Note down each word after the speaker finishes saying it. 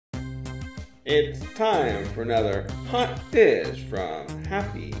It's time for another hot dish from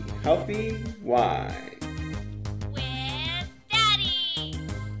Happy Healthy Why. With Daddy!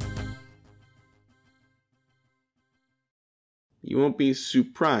 You won't be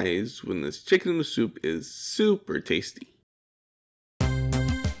surprised when this chicken noodle soup is super tasty.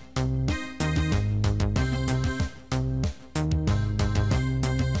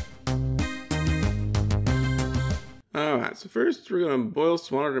 Alright, so first we're going to boil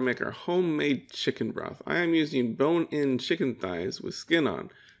some water to make our homemade chicken broth. I am using bone-in chicken thighs with skin on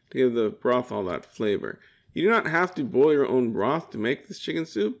to give the broth all that flavor. You do not have to boil your own broth to make this chicken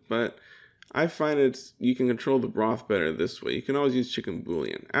soup, but I find you can control the broth better this way. You can always use chicken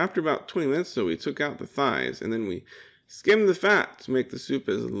bouillon. After about 20 minutes, so we took out the thighs and then we skimmed the fat to make the soup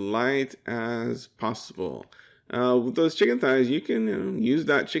as light as possible. With those chicken thighs, you can use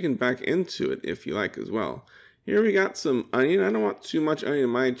that chicken back into it if you like as well. Here we got some onion. I don't want too much onion in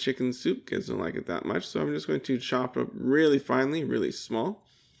my chicken soup. Kids don't like it that much. So I'm just going to chop up really finely, really small,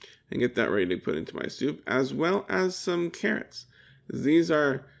 and get that ready to put into my soup, as well as some carrots. These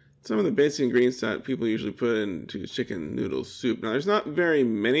are some of the basic ingredients that people usually put into chicken noodle soup. Now, there's not very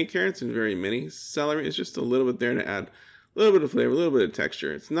many carrots and very many celery. It's just a little bit there to add a little bit of flavor, a little bit of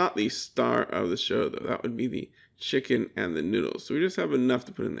texture. It's not the star of the show, though. That would be the chicken and the noodles. So we just have enough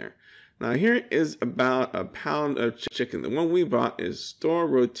to put in there. Now here is about a pound of chicken. The one we bought is store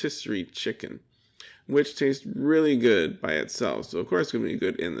rotisserie chicken, which tastes really good by itself. So of course it's going to be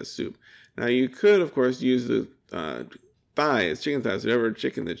good in the soup. Now you could of course use the chicken thighs, whatever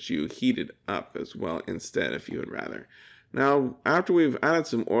chicken that you heated up as well instead if you would rather. Now after we've added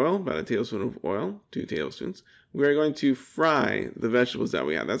some oil, about a tablespoon of oil, 2 tablespoons, we are going to fry the vegetables that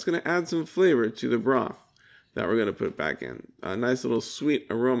we have. That's going to add some flavor to the broth that we're going to put back in. A nice little sweet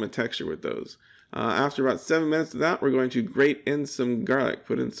aroma texture with those. After about 7 minutes of that, we're going to grate in some garlic.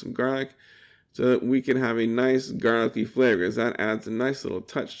 Put in some garlic so that we can have a nice garlicky flavor, because that adds a nice little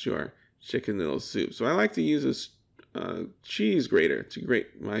touch to our chicken noodle soup. So I like to use a cheese grater to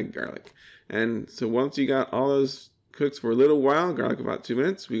grate my garlic. And so once you got all those cooked for a little while, garlic about 2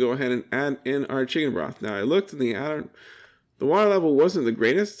 minutes, we go ahead and add in our chicken broth. Now I looked and the water level wasn't the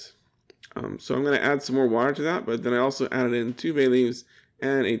greatest. So I'm going to add some more water to that, but then I also added in 2 bay leaves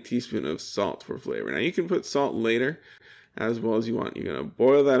and a teaspoon of salt for flavor. Now you can put salt later as well as you want. You're going to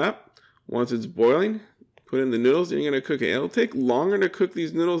boil that up. Once it's boiling, put in the noodles and you're going to cook it. It'll take longer to cook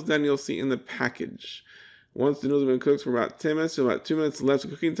these noodles than you'll see in the package. Once the noodles have been cooked for about 10 minutes, so about 2 minutes left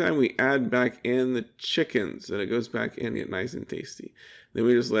of cooking time, we add back in the chicken so that it goes back in and get nice and tasty. Then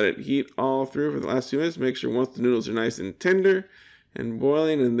we just let it heat all through for the last 2 minutes. Make sure once the noodles are nice and tender and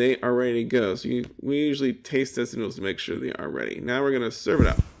boiling and they are ready to go. So we usually taste test the noodles to make sure they are ready. Now we're going to serve it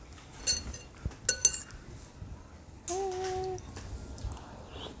up.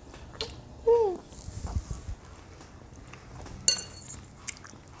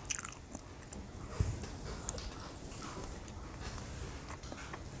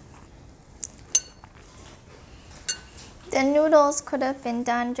 The noodles could have been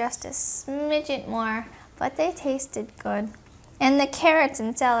done just a smidget more, but they tasted good. And the carrots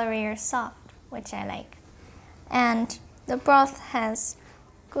and celery are soft, which I like. And the broth has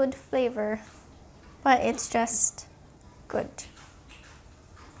good flavor, but it's just good.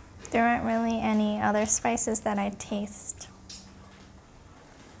 There aren't really any other spices that I taste.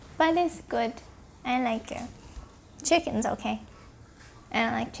 But it's good. I like it. Chicken's okay. I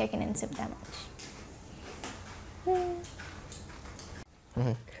don't like chicken in soup that much.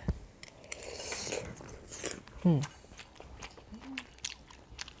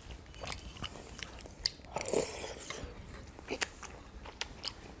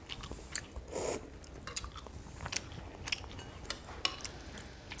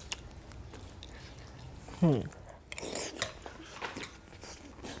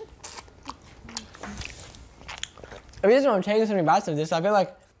 The reason I'm taking something bites of this, I feel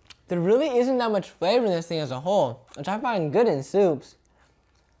like there really isn't that much flavor in this thing as a whole, which I find good in soups.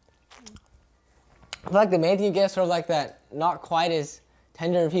 I feel like the main thing you get sort of like that not quite as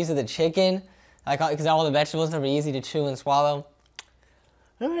tender piece of the chicken, like because all the vegetables are easy to chew and swallow.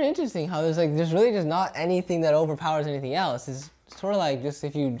 It's very interesting how there's really just not anything that overpowers anything else. It's sort of like just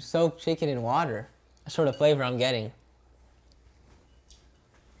if you soak chicken in water, a sort of flavor I'm getting.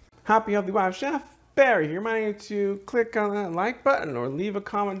 Happy Healthy Wife Chef Barry here. Reminding you to click on that like button or leave a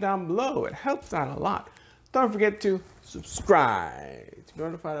comment down below. It helps out a lot. Don't forget to subscribe to be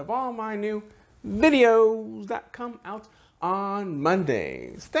notified of all my new videos that come out on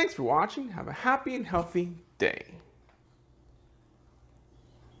Mondays. Thanks for watching. Have a happy and healthy day.